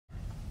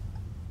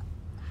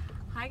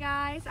Hi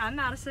guys, I'm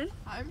Madison.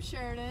 I'm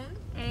Sheridan.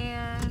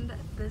 And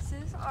this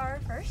is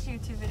our first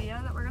YouTube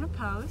video that we're gonna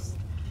post.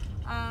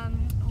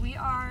 We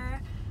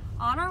are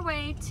on our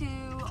way to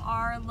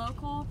our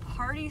local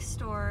party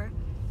store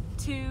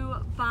to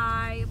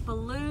buy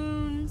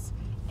balloons,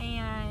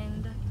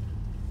 and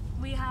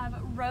we have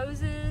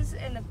roses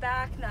in the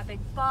back in that big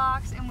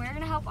box, and we're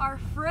gonna help our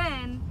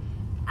friend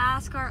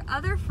ask our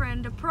other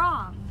friend to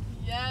prom.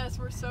 Yes,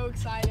 we're so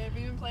excited.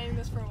 We've been planning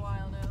this for a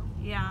while now.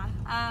 Yeah.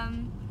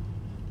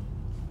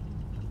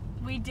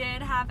 We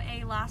did have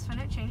a last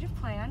minute change of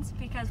plans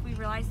because we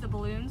realized the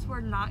balloons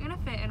were not gonna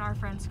fit in our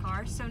friend's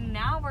car. So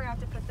now we're gonna have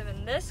to put them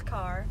in this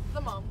car.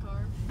 The mom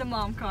car. The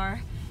mom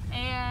car.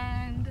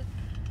 And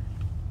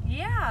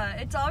yeah,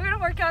 it's all gonna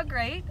work out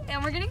great.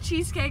 And we're getting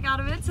cheesecake out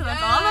of it, so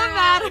that's all that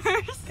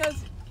matters.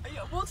 Because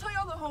we'll tell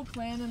y'all the whole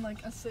plan in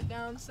like a sit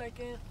down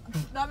second.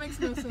 That makes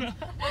no sense.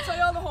 We'll tell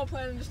y'all the whole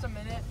plan in just a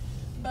minute.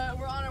 But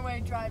we're on our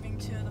way driving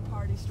to the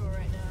party store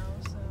right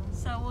now.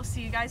 So we'll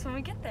see you guys when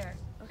we get there.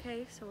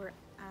 Okay, so we're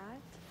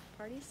at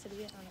Party City.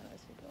 I don't know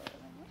those people over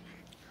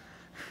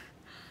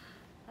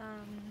there.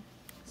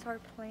 So our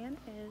plan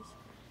is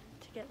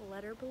to get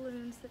letter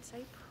balloons that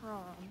say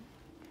prom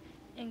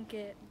and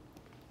get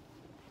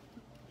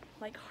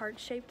like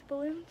heart-shaped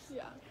balloons.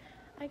 Yeah.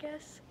 I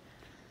guess.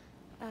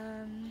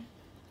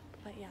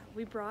 But yeah,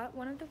 we brought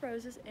one of the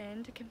roses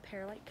in to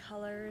compare like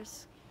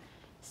colors,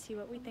 see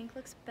what we think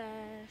looks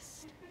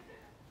best.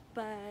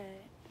 But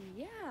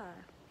yeah,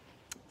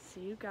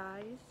 see you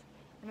guys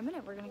in a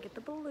minute. We're gonna get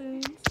the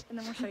balloons and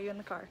then we'll show you in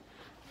the car.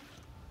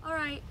 All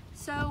right,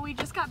 so we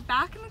just got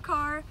back in the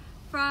car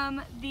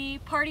from the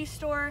party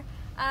store.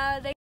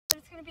 They said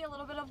it's gonna be a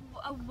little bit of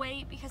a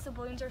wait because the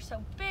balloons are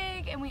so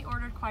big and we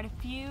ordered quite a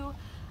few.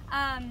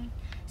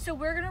 So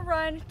we're gonna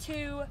run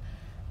to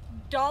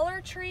Dollar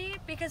Tree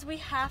because we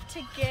have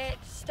to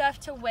get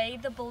stuff to weigh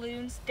the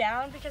balloons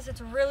down because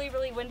it's really,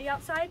 really windy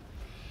outside.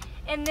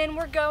 And then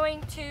we're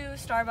going to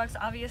Starbucks,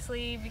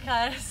 obviously,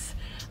 because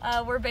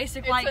we're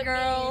basic white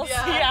girls. Need,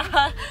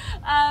 yeah.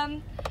 Yeah.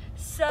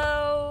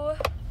 So,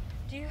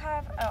 do you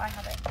have, oh, I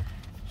have it.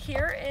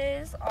 Here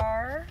is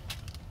our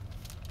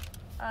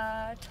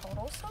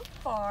total so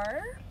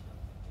far.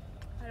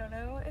 I don't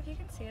know if you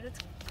can see it. It's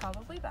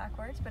probably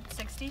backwards, but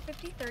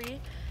 $60.53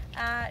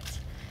 at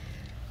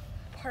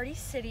Party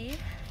City.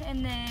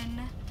 And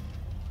then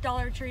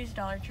Dollar Tree's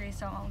Dollar Tree,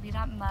 so it won't be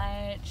that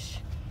much.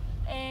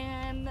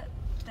 And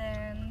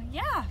then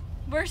yeah,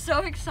 we're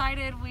so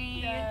excited.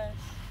 We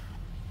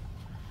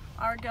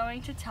are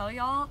going to tell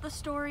y'all the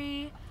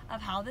story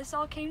of how this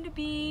all came to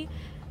be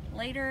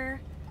later,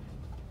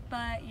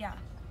 but yeah,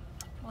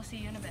 we'll see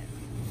you in a bit.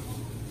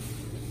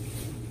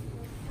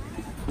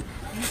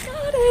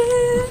 Got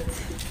it!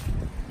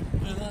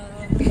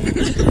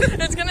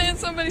 It's gonna hit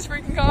somebody's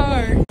freaking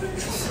car.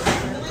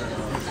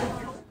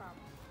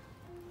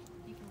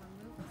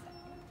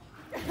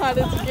 God,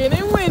 it's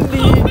getting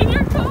windy. In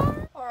your car?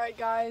 Alright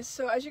guys,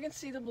 so as you can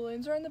see the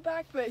balloons are in the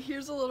back, but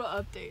here's a little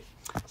update.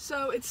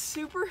 So it's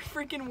super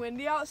freaking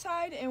windy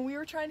outside and we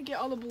were trying to get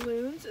all the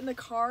balloons in the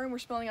car and we're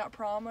spelling out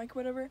prom, like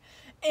whatever,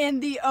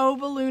 and the O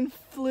balloon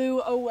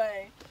flew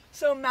away.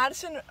 So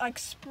Madison like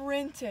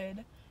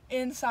sprinted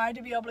inside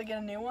to be able to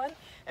get a new one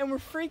and we're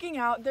freaking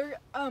out. They're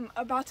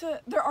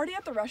they're already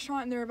at the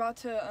restaurant and they're about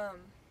to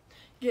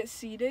get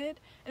seated,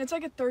 and it's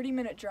like a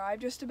 30-minute drive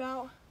just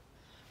about.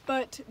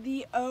 But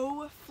the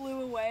O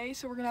flew away,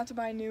 so we're gonna have to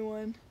buy a new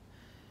one.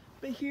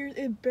 But here,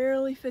 it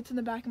barely fits in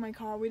the back of my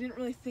car. We didn't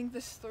really think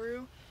this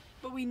through,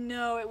 but we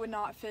know it would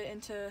not fit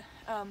into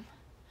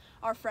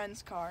our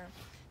friend's car.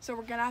 So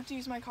we're gonna have to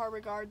use my car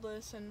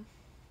regardless, and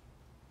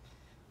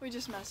we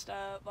just messed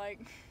up. Like,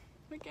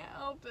 we can't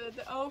help it.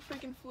 The O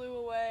freaking flew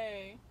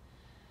away.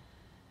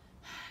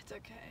 It's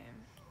okay.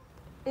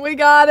 We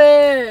got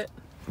it!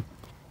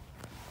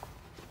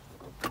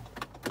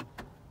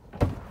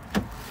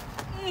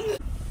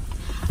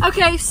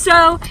 Okay,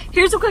 so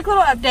here's a quick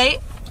little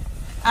update.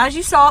 As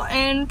you saw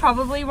in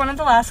probably one of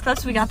the last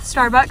clips, we got the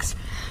Starbucks.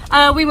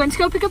 We went to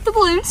go pick up the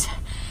balloons,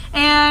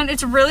 and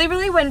it's really,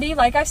 really windy,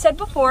 like I said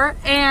before,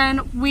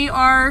 and we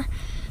are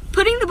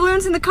putting the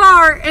balloons in the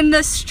car, and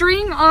the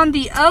string on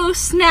the O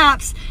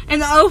snaps,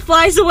 and the O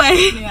flies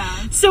away.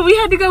 Yeah. So we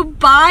had to go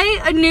buy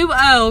a new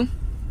O.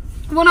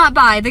 Well, not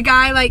buy. The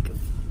guy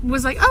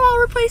was like, oh, I'll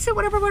replace it,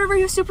 whatever, whatever.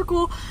 He was super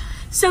cool.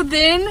 So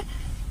then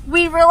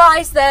we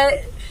realized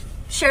that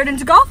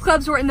Sheridan's golf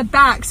clubs were in the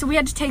back, so we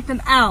had to take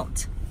them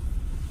out.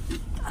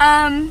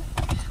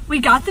 We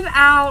got them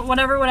out,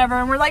 whatever,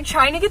 and we're like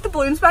trying to get the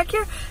balloons back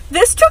here.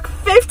 This took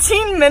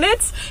 15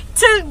 minutes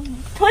to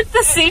put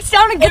the seats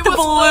down and get the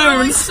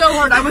balloons. It was so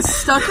hard. I was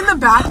stuck in the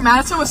back.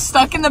 Madison was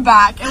stuck in the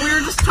back, and we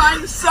were just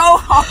trying so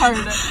hard.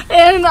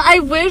 And I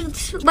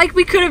wish, like,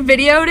 we could have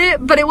videoed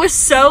it, but it was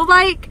so,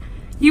 like,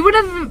 you would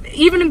have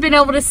even been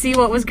able to see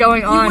what was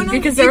going on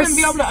because there was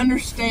be able to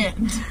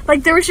understand.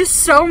 Like, there was just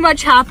so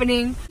much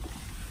happening.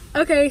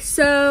 Okay,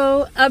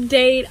 so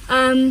update.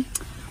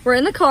 We're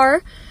in the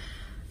car.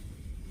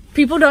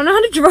 People don't know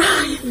how to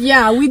drive.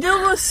 Yeah, we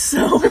deal with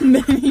so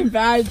many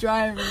bad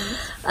drivers.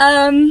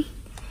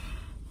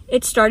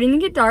 it's starting to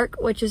get dark,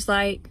 which is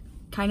like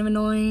kind of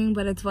annoying,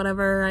 but it's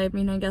whatever. I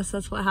mean, I guess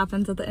that's what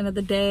happens at the end of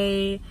the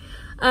day.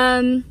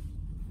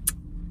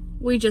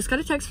 We just got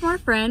a text from our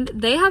friend.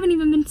 They haven't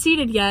even been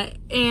seated yet,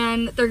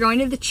 and they're going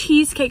to the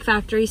Cheesecake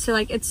Factory, so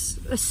like it's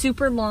a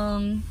super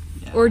long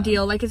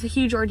ordeal. Like it's a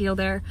huge ordeal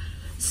there.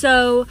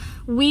 So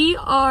we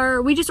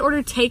just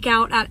ordered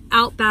takeout at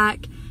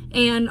Outback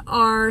and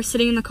are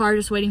sitting in the car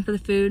just waiting for the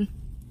food.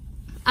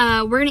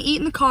 We're gonna eat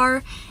in the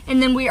car,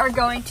 and then we are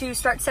going to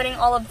start setting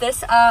all of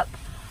this up.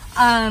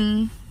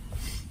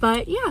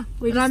 But yeah,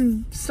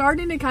 I'm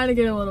starting to kind of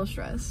get a little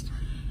stressed.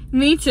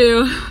 Me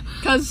too.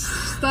 Because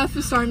stuff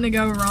is starting to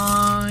go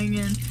wrong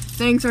and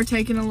things are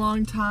taking a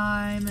long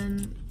time,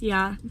 and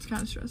yeah, it's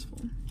kind of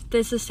stressful.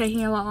 This is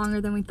taking a lot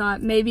longer than we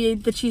thought. Maybe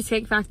the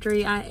Cheesecake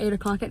Factory at 8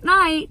 o'clock at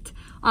night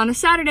on a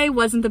Saturday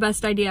wasn't the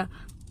best idea,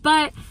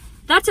 but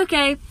that's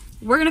okay.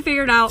 We're gonna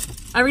figure it out.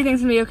 Everything's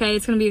gonna be okay.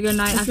 It's gonna be a good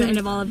night after the end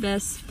of all of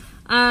this.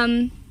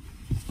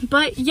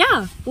 But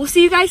yeah, we'll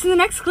see you guys in the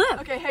next clip.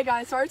 Okay, hey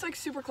guys, sorry it's like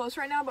super close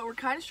right now, but we're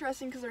kind of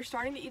stressing because they're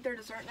starting to eat their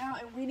dessert now,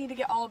 and we need to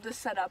get all of this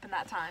set up in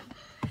that time.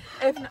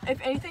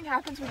 If anything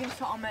happens, we can just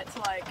tell Ahmet to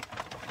like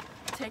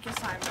take his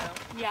time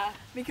though. Yeah.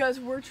 Because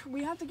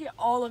we have to get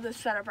all of this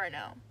set up right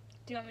now.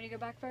 Do you want me to go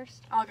back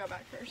first? I'll go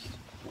back first.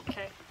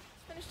 Okay.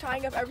 Finish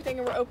tying up everything,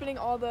 and we're opening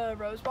all the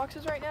rose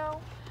boxes right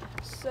now.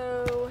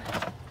 So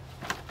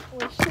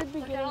we should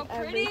be getting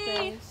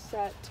everything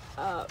set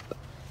up.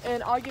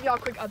 And I'll give y'all a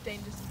quick update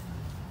in just a minute.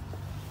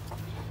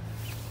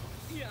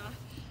 Yeah.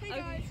 Hey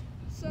guys,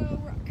 so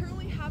we're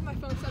currently have my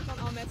phone set up on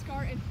Ahmet's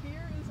car, and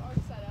here is our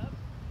setup.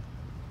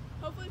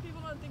 Hopefully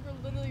people don't think we're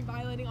literally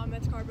violating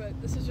Ahmet's car,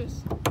 but this is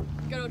just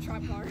good old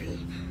trap car.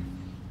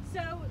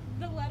 So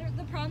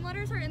the prom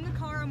letters are in the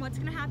car, and what's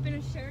gonna happen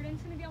is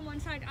Sheridan's gonna be on one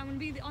side, I'm gonna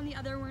be on the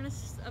other. We're gonna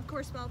of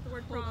course spell out the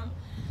word prom,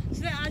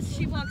 so that as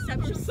she walks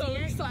up, she'll see it. I'm so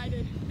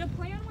excited. The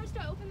plan was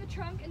to open the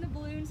trunk and the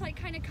balloons like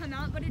kind of come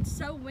out, but it's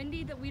so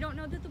windy that we don't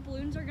know that the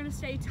balloons are gonna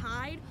stay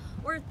tied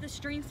or if the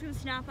string's gonna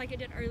snap like it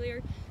did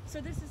earlier.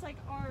 So this is like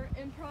our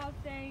improv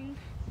thing.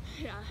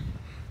 Yeah.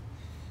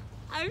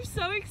 I'm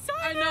so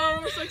excited. I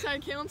know, we're so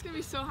excited. Kaylin's gonna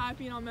be so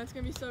happy, and Ahmet's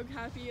gonna be so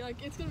happy.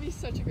 Like, it's gonna be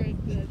such a great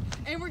day.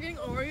 And we're getting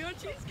Oreo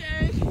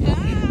cheesecake.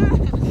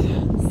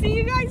 Yeah. See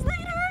you guys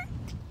later.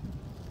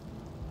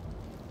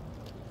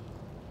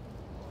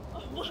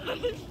 What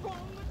is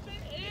wrong with the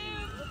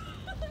end?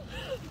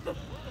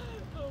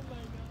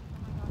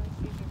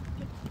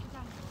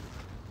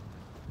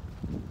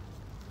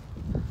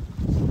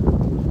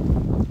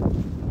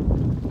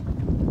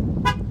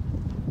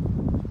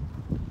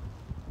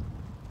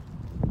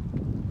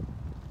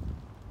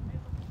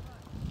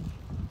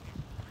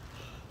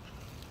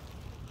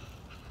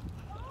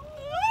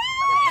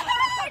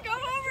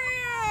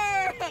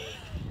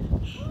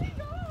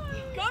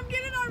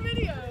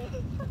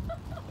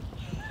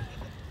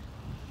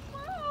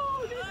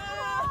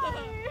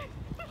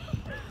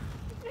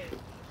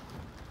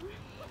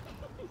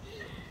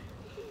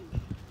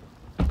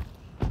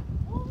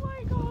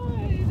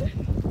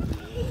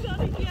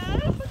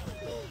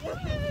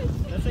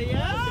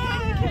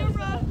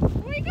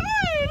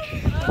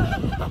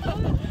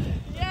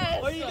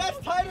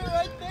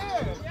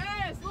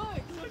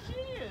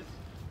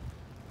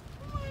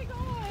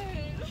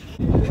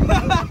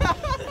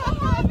 Oh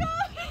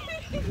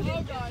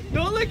my god.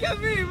 Don't look at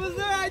me, it was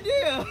their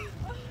idea.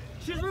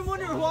 She's been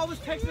wondering who I was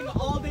texting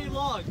all day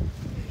long.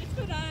 It's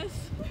been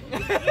us. We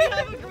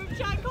have a group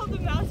chat called the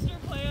Master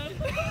Plan.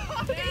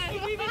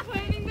 And we've been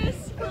planning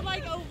this for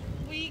like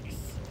weeks.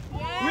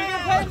 Yes. We've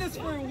been planning this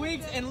for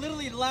weeks, and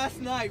literally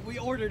last night we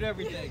ordered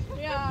everything.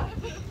 Yeah.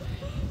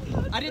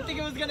 I didn't think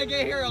it was gonna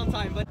get here on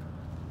time, but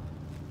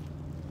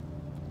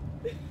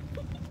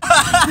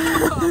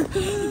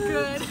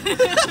Good.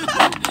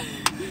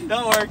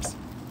 that works.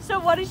 So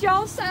what is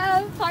y'all's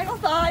final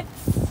thoughts?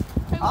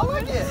 I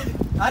like it.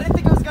 I didn't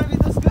think it was gonna be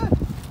this good.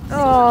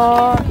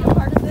 Aww.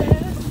 Part of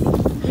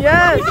this.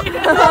 Yes.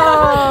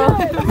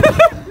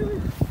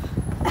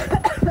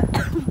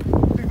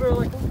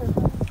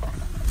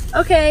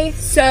 Okay,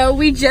 so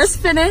we just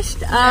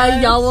finished.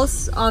 Y'all will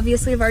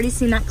obviously have already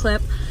seen that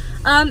clip.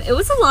 It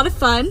was a lot of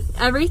fun.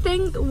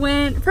 Everything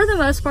went, for the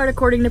most part,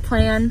 according to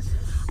plan.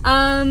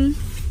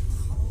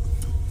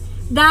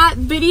 That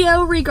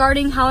video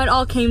regarding how it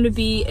all came to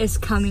be is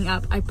coming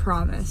up, I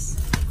promise.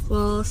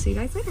 We'll see you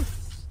guys later.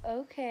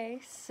 Okay,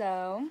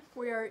 so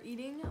we are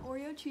eating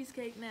Oreo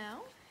cheesecake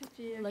now. If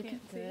you looking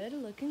good,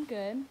 looking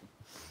good.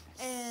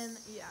 And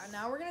yeah,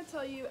 now we're gonna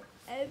tell you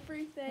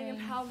everything of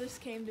how this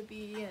came to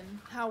be and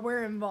how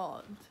we're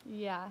involved.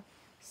 Yeah.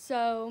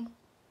 So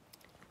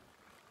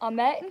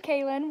Ahmet and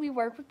Kaylin, we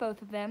work with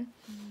both of them.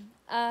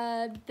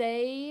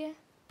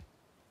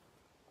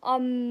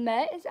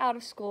 Ahmet is out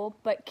of school,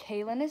 but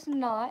Kaylin is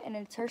not, and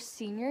it's her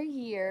senior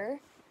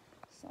year.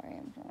 Sorry,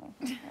 I'm trying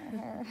to find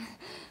her.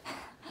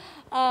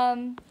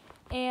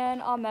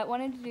 And Ahmet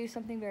wanted to do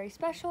something very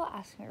special,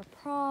 asking her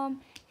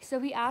prom. So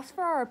he asked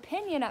for our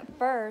opinion at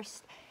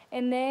first,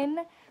 and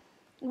then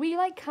we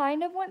like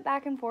kind of went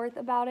back and forth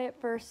about it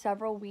for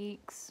several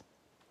weeks.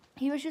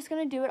 he was just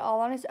gonna do it all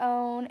on his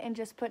own and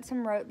just put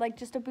some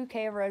just a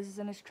bouquet of roses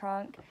in his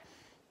trunk,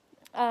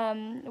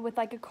 with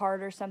like a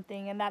card or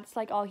something, and that's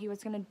like all he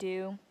was gonna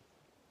do.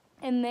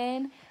 And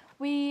then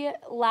we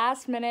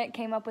last minute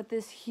came up with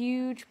this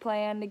huge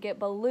plan to get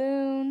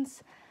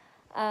balloons,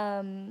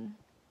 all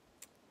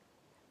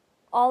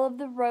of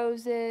the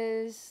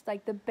roses,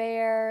 like the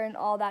bear and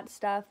all that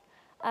stuff.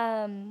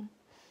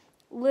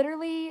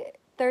 Literally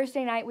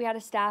Thursday night we had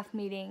a staff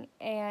meeting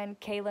and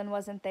Kaylin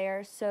wasn't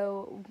there,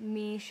 so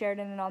me,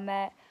 Sheridan, and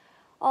Ahmet,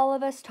 all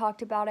of us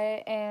talked about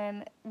it,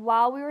 and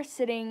while we were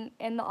sitting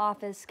in the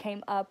office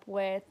came up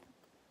with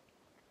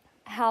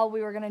how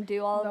we were going to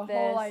do all of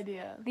this.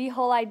 The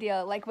whole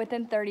idea, like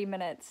within 30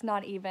 minutes,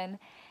 not even.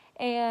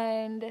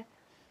 And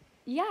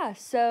yeah,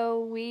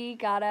 so we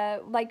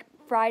like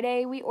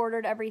Friday we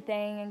ordered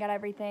everything and got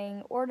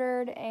everything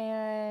ordered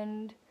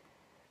and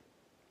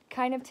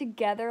kind of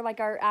together,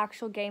 like our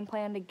actual game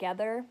plan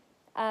together.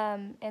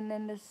 And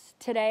then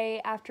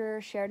today,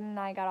 after Sheridan and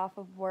I got off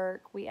of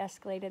work, we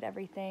escalated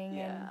everything.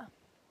 Yeah.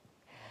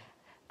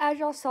 And as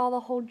y'all saw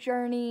the whole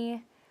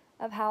journey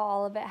of how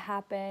all of it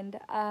happened,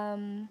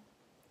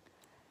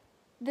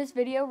 this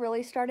video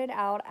really started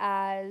out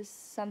as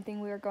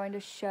something we were going to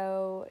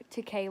show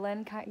to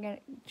Kaylin,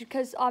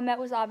 because Ahmet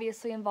was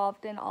obviously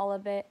involved in all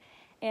of it,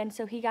 and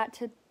so he got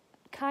to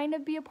kind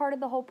of be a part of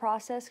the whole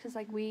process, because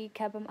like we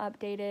kept him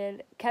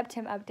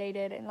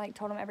updated and like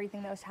told him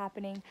everything that was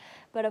happening,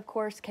 but of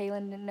course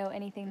Kaylin didn't know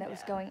anything that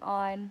was going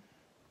on.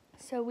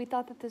 So we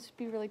thought that this would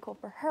be really cool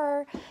for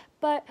her,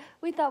 but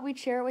we thought we'd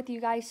share it with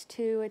you guys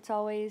too. It's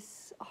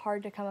always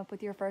hard to come up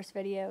with your first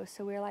video,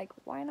 so we were like,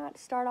 why not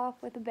start off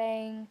with a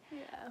bang?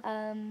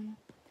 Yeah.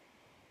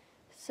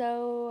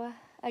 So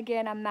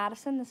again, I'm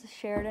Madison, this is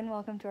Sheridan.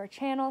 Welcome to our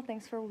channel.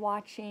 Thanks for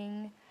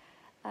watching.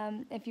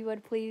 If you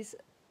would please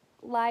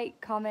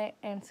like, comment,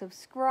 and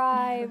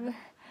subscribe.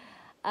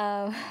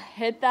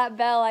 Hit that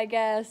bell, I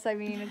guess. I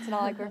mean, it's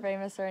not like we're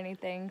famous or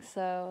anything,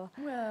 so.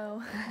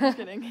 Well, just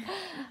kidding.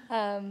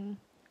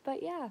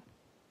 But yeah.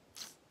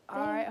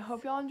 Alright, I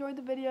hope y'all enjoyed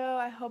the video.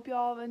 I hope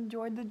y'all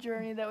enjoyed the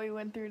journey that we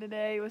went through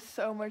today. It was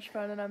so much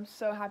fun, and I'm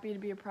so happy to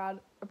be a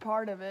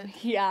part of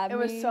it. Yeah, it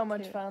was so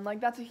much fun.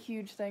 Like, that's a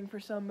huge thing for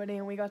somebody,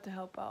 and we got to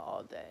help out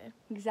all day.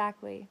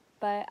 Exactly.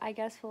 But I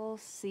guess we'll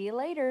see you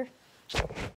later.